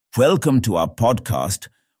Welcome to our podcast,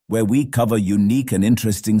 where we cover unique and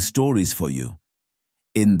interesting stories for you.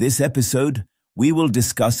 In this episode, we will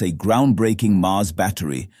discuss a groundbreaking Mars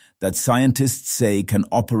battery that scientists say can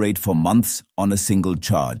operate for months on a single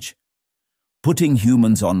charge. Putting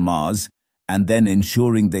humans on Mars and then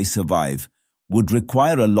ensuring they survive would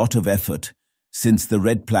require a lot of effort, since the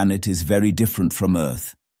red planet is very different from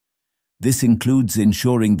Earth. This includes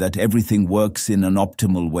ensuring that everything works in an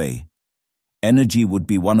optimal way. Energy would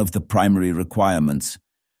be one of the primary requirements,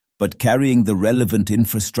 but carrying the relevant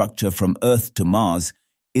infrastructure from Earth to Mars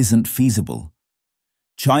isn't feasible.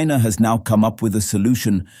 China has now come up with a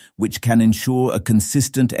solution which can ensure a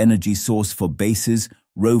consistent energy source for bases,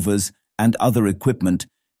 rovers, and other equipment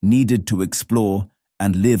needed to explore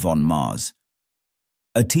and live on Mars.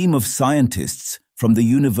 A team of scientists from the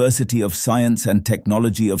University of Science and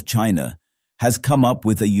Technology of China has come up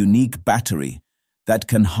with a unique battery that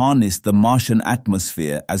can harness the Martian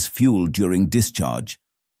atmosphere as fuel during discharge.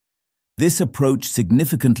 This approach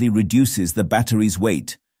significantly reduces the battery's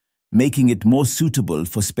weight, making it more suitable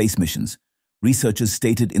for space missions, researchers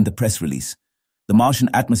stated in the press release. The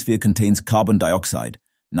Martian atmosphere contains carbon dioxide,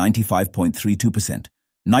 95.32%,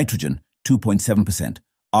 nitrogen, 2.7%,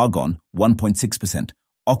 argon, 1.6%,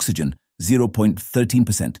 oxygen,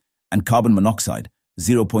 0.13%, and carbon monoxide,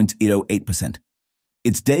 0.08%.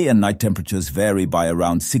 Its day and night temperatures vary by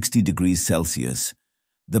around 60 degrees Celsius.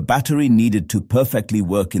 The battery needed to perfectly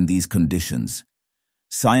work in these conditions.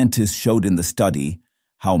 Scientists showed in the study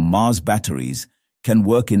how Mars batteries can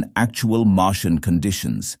work in actual Martian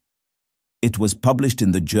conditions. It was published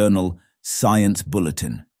in the journal Science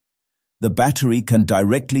Bulletin. The battery can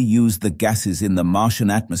directly use the gases in the Martian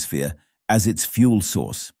atmosphere as its fuel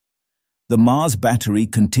source. The Mars battery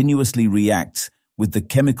continuously reacts with the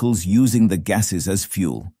chemicals using the gases as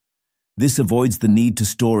fuel. This avoids the need to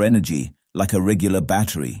store energy like a regular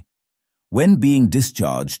battery. When being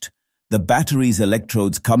discharged, the battery's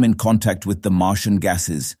electrodes come in contact with the Martian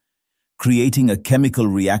gases, creating a chemical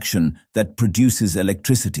reaction that produces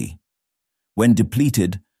electricity. When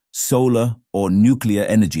depleted, solar or nuclear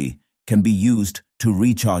energy can be used to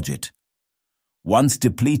recharge it. Once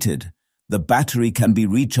depleted, the battery can be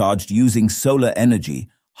recharged using solar energy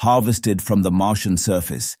harvested from the Martian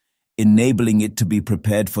surface, enabling it to be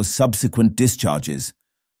prepared for subsequent discharges,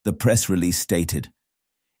 the press release stated.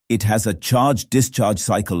 It has a charge-discharge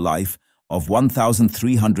cycle life of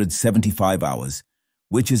 1,375 hours,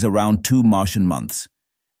 which is around 2 Martian months.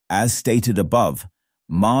 As stated above,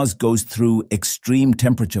 Mars goes through extreme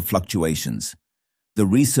temperature fluctuations. The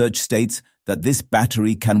research states that this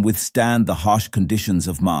battery can withstand the harsh conditions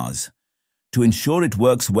of Mars. To ensure it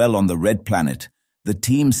works well on the red planet, the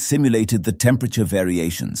team simulated the temperature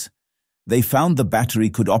variations. They found the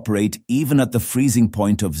battery could operate even at the freezing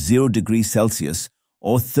point of 0 degrees Celsius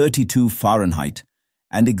or 32 Fahrenheit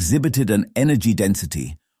and exhibited an energy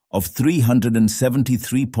density of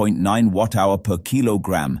 373.9 watt-hour per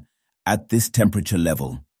kilogram at this temperature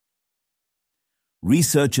level.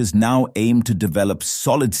 Researchers now aim to develop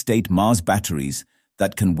solid-state Mars batteries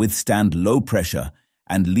that can withstand low pressure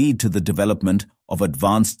and lead to the development of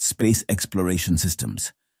advanced space exploration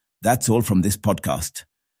systems. That's all from this podcast.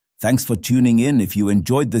 Thanks for tuning in. If you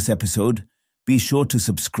enjoyed this episode, be sure to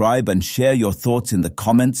subscribe and share your thoughts in the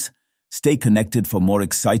comments. Stay connected for more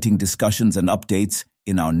exciting discussions and updates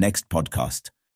in our next podcast.